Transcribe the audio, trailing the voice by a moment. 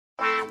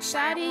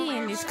Shawty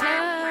in this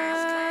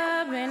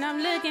club, and I'm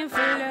looking for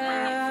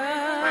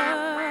love.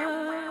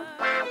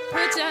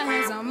 Put your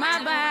hands on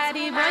my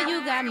body, boy,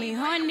 you got me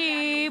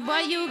horny. Boy,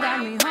 you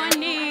got me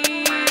horny.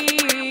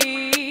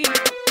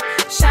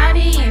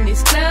 Shawty in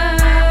this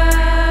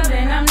club,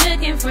 and I'm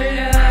looking for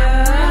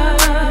love.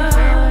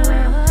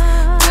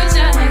 Put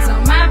your hands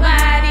on my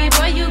body,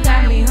 boy, you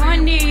got me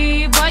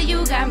horny. Boy,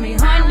 you got me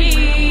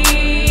horny.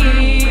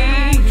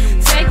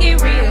 Take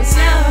it real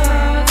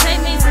slow,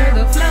 take me to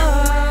the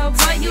floor.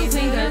 Boy, you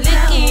finger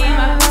licking,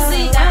 my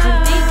pussy got you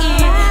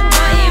thinking.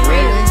 Boy, it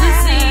real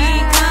juicy,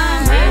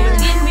 come and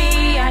get me.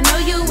 I know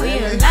you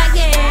will like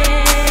it.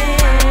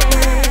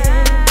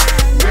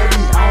 Yeah,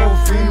 we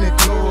off in the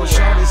club.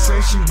 Shawty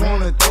say she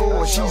wanna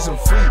throw it. She's a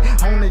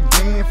freak on the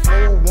dance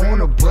floor,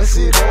 wanna bust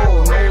it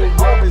all. No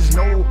rubbers,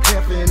 no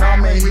pimping,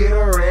 I'ma hit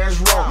her ass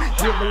raw.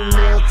 Give a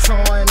little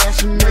tongue and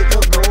she make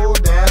her go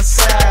down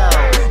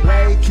south.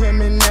 Like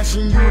Kim and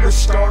Nation, you the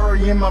star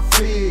in my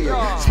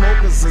field.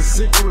 Smokers a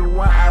secret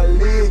while I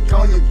lick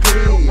on your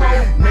pig.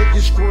 Make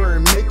you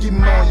squirt, make you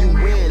moan, you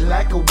wet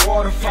like a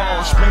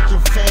waterfall. Spank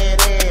your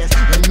fat ass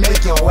and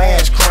make your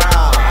ass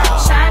cry.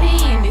 Shawty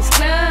in this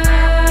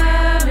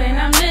club, and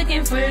I'm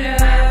looking for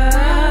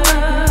love.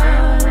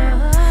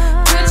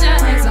 Put your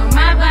hands on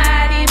my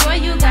body, boy,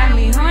 you got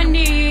me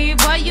horny.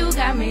 Boy, you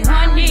got me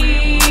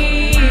horny.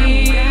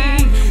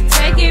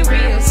 Take it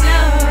real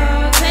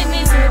slow, take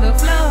me to the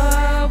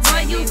floor.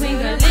 Boy, you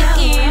finger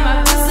licking,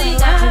 my pussy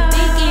got you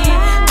thinking.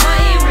 Boy,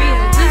 it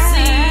real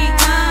juicy,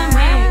 come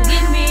and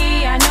get me.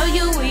 I know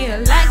you will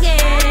like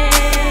it.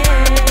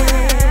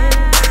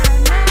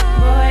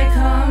 Boy,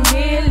 come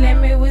here, let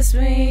me whisper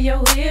in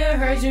your ear.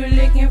 Heard you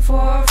looking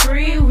for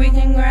free, we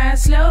can grind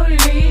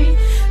slowly.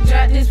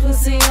 Drop this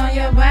pussy on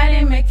your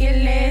body, make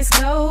it let's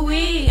go.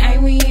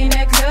 Ain't we in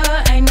the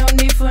club, ain't no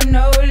need for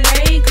no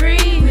late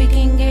creep. We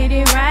can get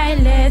it right,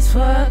 let's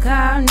fuck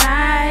all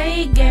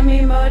night. Get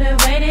me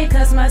motivated,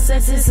 cause my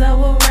sex is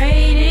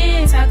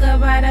overrated. Talk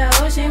about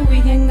the ocean,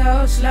 we can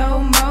go slow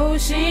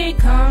motion.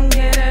 Come get